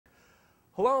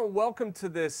Hello and welcome to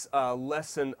this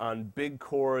lesson on big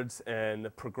chords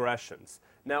and progressions.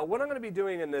 Now what I'm going to be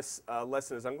doing in this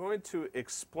lesson is I'm going to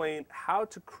explain how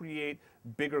to create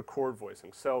bigger chord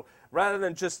voicings. So rather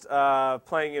than just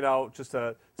playing just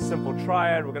a simple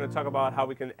triad, we're going to talk about how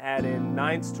we can add in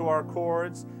ninths to our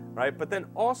chords, right? But then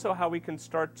also how we can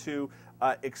start to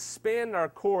expand our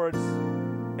chords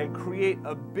and create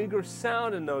a bigger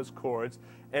sound in those chords.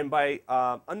 And by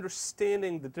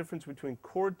understanding the difference between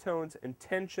chord tones and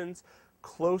tensions,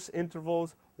 close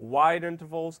intervals, wide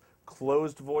intervals,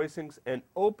 closed voicings, and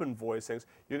open voicings,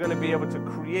 you're going to be able to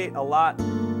create a lot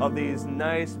of these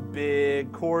nice big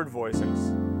chord voicings.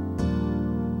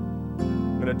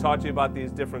 I'm going to talk to you about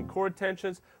these different chord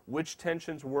tensions, which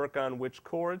tensions work on which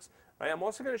chords. I'm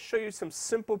also going to show you some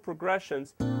simple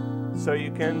progressions so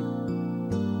you can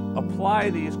apply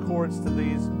these chords to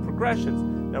these progressions.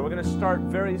 Now we're going to start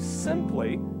very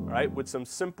simply, right, with some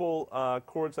simple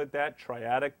chords like that,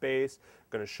 triadic bass. I'm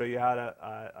going to show you how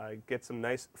to get some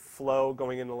nice flow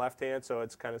going in the left hand, so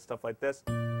it's kind of stuff like this.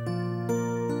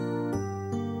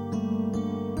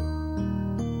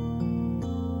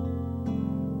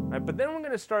 Right, but then we're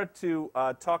going to start to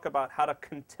talk about how to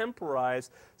contemporize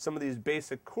some of these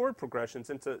basic chord progressions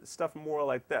into stuff more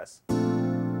like this.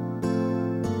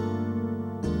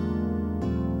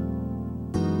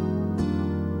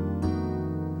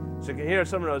 So you can hear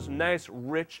some of those nice,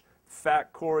 rich,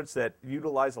 fat chords that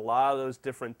utilize a lot of those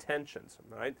different tensions,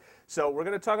 right? So we're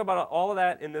going to talk about all of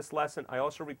that in this lesson. I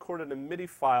also recorded a MIDI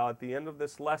file at the end of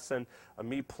this lesson of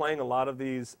me playing a lot of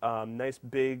these nice,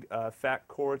 big, fat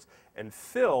chords and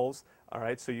fills, all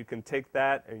right? So you can take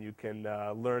that and you can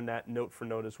learn that note for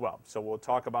note as well. So we'll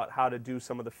talk about how to do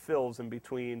some of the fills in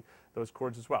between those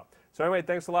chords as well. So anyway,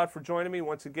 thanks a lot for joining me.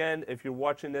 Once again, if you're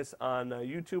watching this on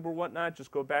YouTube or whatnot,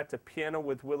 just go back to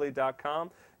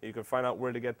pianowithwillie.com and you can find out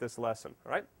where to get this lesson.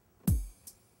 All right?